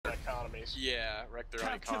economies. Yeah, wreck their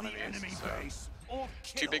own economies. So.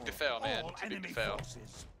 Too big to fail, man. Too big to fail.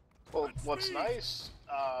 Well, what's nice,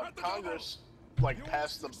 Congress like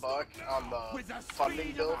passed the buck on the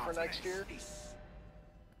funding bill for next year.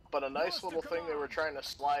 But a nice little thing they were trying to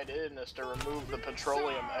slide in is to remove the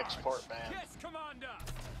petroleum export ban.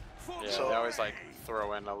 Yeah, So, they always like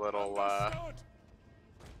throw in a little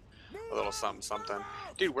something.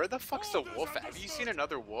 Dude, where the fuck's the wolf at? Have you seen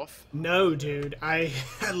another wolf? No, dude. I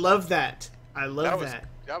love that. I love that.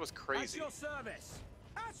 That was crazy. Right.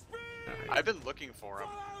 I've been looking for him.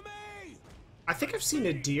 I think I've seen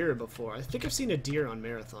a deer before. I think I've seen a deer on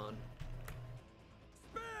Marathon.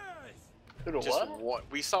 dude, what?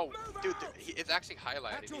 We saw, dude. It's actually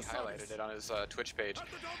highlighted. He highlighted it on his Twitch page.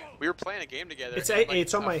 We were playing a game together.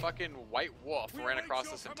 It's on my fucking white wolf ran across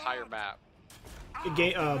this entire map.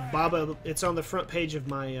 Baba, it's on the front page of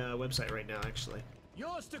my website right now, actually.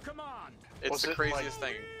 Yours to command. It's the craziest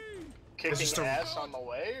thing. Kicking ass on the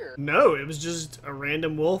way, or? No, it was just a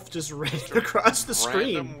random wolf just ran across the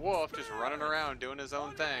screen. Random wolf just running around doing his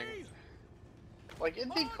own thing. Like,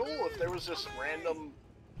 it'd be cool if there was this random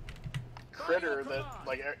critter that,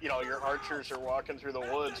 like, you know, your archers are walking through the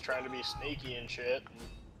woods trying to be sneaky and shit.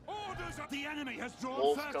 And the enemy has drawn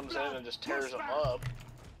wolf comes in and just tears them up.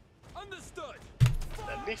 Understood.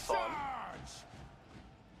 That'd be fun.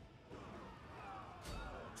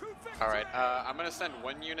 Alright, I'm gonna send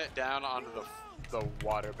one unit down onto the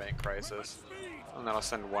water bank crisis. And then I'll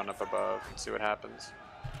send one up above and see what happens.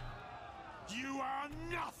 You are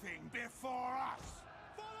nothing before us.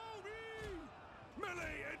 Follow me.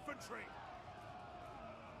 Melee infantry.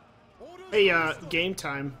 Hey, game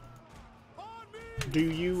time. Do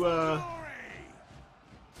you,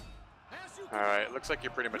 Alright, looks like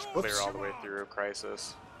you're pretty much clear all the way through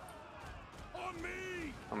crisis.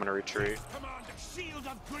 I'm gonna retreat.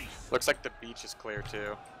 Looks like the beach is clear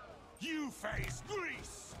too. You face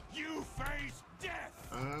Greece. You face death.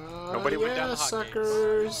 Nobody went down the hot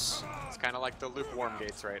suckers. gates. It's kind of like the lukewarm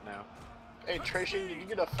gates right now. Hey, Tracy, did you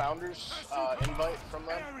get a founder's invite from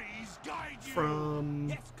them?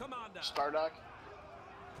 From Stardock?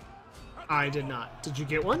 I did not. Did you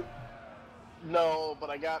get one? No, but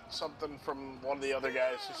I got something from one of the other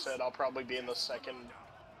guys who said I'll probably be in the second.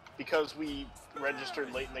 Because we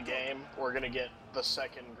registered late in the game, we're gonna get the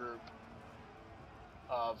second group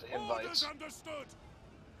of invites. Follow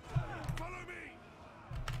me.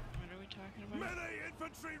 What are we talking about? Melee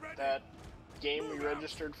infantry ready. That game we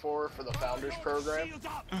registered for the Founders Program,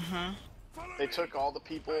 they took all the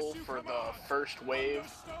people for the first wave,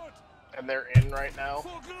 and they're in right now.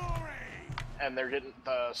 And they're getting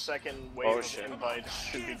the second wave of invites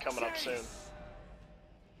should be coming up soon.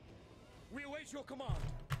 We await your command.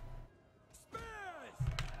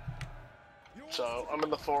 So I'm in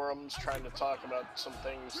the forums trying to talk about some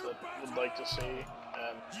things that would like to see.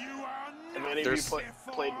 And if any of you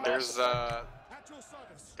played Mass Effect,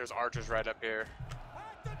 There's archers right up here.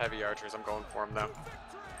 Heavy archers. I'm going for them though.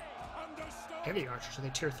 Heavy archers, are they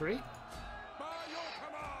tier 3?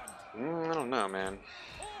 I don't know, man.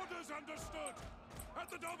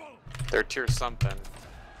 They're tier something.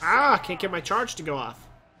 Ah, can't get my charge to go off.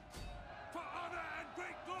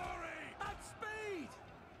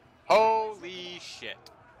 Holy shit.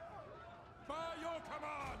 By your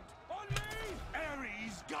command, on me!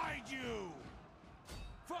 Ares guide you!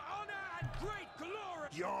 For honor and great glory!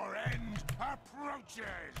 Your end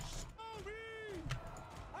approaches!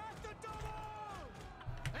 At the double!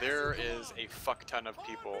 There is a fuck ton of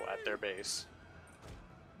people at their base.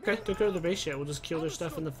 Okay, don't go to the base yet. We'll just kill their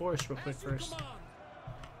stuff in the forest real quick first.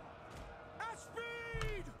 At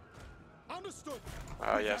speed! Understood!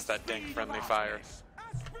 Oh yes, that dank friendly fire.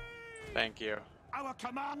 Thank you. Our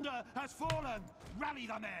commander has fallen! Rally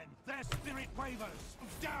the men! Their spirit wavers!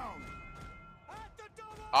 Down! At the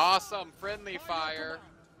double! Awesome friendly fire.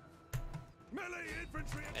 Melee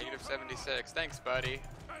infantry Negative 76. Thanks, buddy.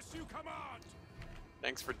 as you command!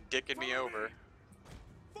 Thanks for dicking me over.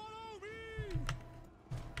 Follow me!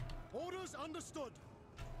 Orders understood.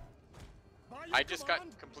 By your I just got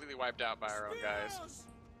command, completely wiped out by our own guys.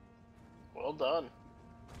 well done.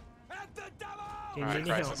 at the double! Alright,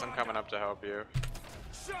 Crisis, I'm coming up to help you.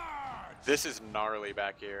 Charge! This is gnarly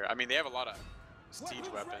back here. I mean, they have a lot of siege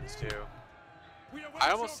weapons, too. We await I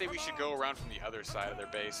almost say your we should command. go around from the other side of their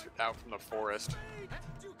base, out from the forest. At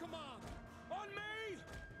your command. On me!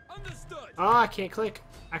 Understood! Ah, I can't click.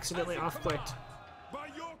 Accidentally off-clicked. By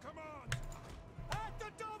your command! At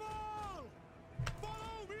the double!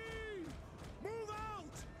 Follow me! Move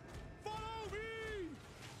out! Follow me!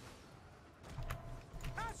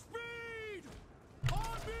 At speed!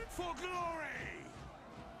 On me for glory!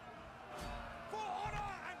 For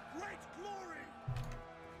honor and great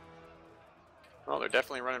Oh, they're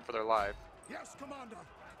definitely running for their life. Yes, Commander.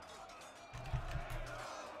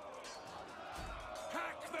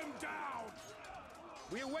 Hack them down.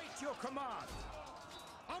 We await your command.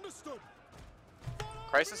 Understood.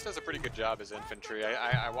 Crisis does a pretty good job as infantry.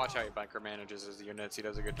 I watch how he micromanages his units. He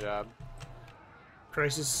does a good job.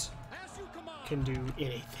 Crisis As you command. can do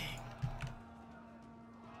anything.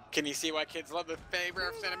 Can you see why kids love the flavor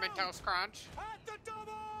of Cinnamon Toast Crunch? At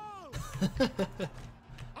the double.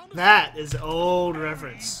 That is old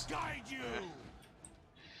reference. Guide you.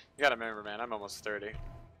 You gotta remember, man, I'm almost 30.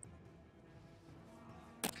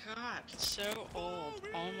 God, so old.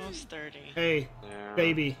 Almost 30. Hey, Yeah.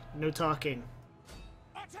 baby, no talking.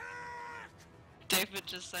 Attack! David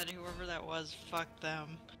just said whoever that was, fuck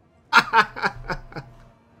them.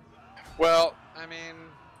 Well, I mean,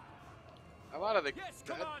 a lot of the Yes,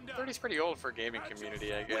 Commander. 30's pretty old for gaming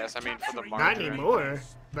community, I guess. I mean, for the Not margin. anymore.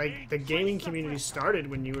 Like, the gaming community started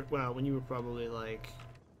when you were, well, when you were probably like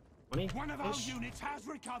One of our 20-ish. units has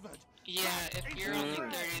recovered. Yeah, if you're only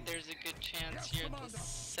 30, there's a good chance you're the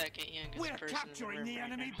second We're youngest person capturing in the the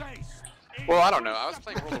river. enemy base. Well, I don't know. I was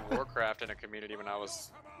playing World of Warcraft in a community when I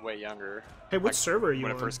was way younger. Hey, what server are you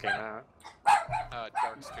When on? it first came out.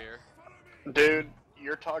 Dark Sphere. Dude,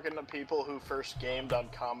 you're talking to people who first gamed on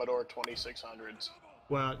Commodore 2600s.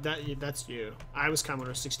 Well, that's you. I was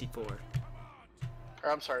Commodore 64. Or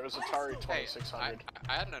I'm sorry, it was Atari Hey, 2600.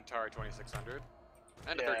 I had an Atari 2600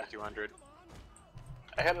 and a Yeah. 3200.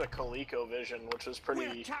 I had a ColecoVision, which was We're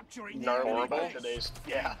pretty capturing the gnarly enemy by base. today's.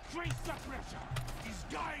 Yeah, Increase the pressure. He's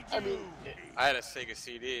guide I you. mean, I had a Sega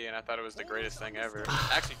CD and I thought it was the greatest thing ever.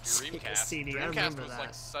 Actually, Sega Dreamcast. CD, I Dreamcast remember was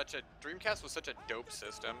that. like Dreamcast was such a dope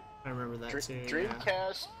system. I remember that too. Yeah.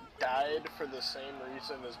 Dreamcast died for the same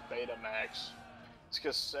reason as Betamax. It's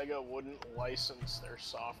because Sega wouldn't license their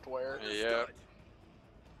software. Yeah.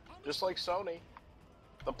 Just like Sony.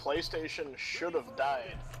 The PlayStation should have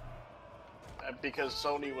died. Because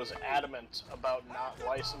Sony was adamant about not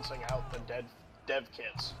licensing out the dev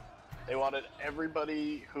kits. They wanted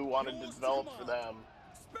everybody who wanted to develop for them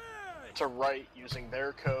to write using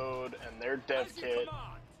their code and their dev kit.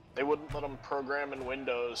 They wouldn't let them program in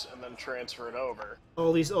Windows and then transfer it over.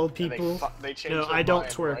 All these old And people. they changed No, their I don't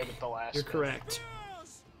mind twerk. right at the last You're minute. correct.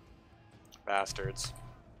 Bastards.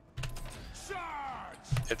 Charge.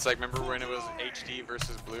 It's like, remember when it was HD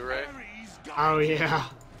versus Blu-ray? Ares guide Oh you. yeah.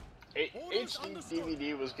 HD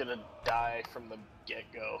DVD was gonna die from the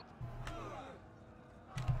get-go.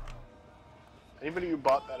 Anybody who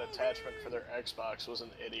bought that attachment for their Xbox was an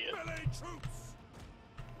idiot. Melee troops.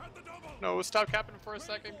 At the double. No, stop capping for a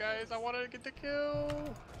second, guys. I wanted to get the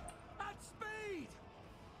kill. At speed.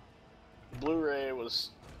 Blu-ray was,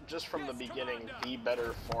 just from the beginning, the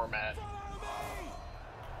better format. Follow me.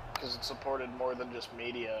 Because it supported more than just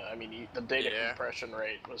media. I mean, the data Yeah. compression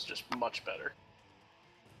rate was just much better.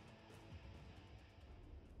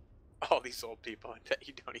 All these old people, I bet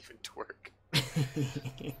you don't even twerk.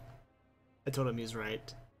 I told him he's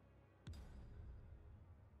right.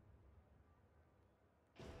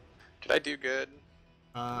 Did I do good?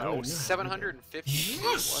 I No, don't know. 750.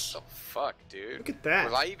 Yes! What the fuck, dude? Look at that.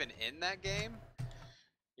 Was I even in that game?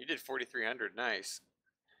 You did 4,300. Nice.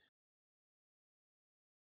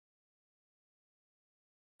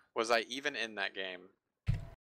 Was I even in that game?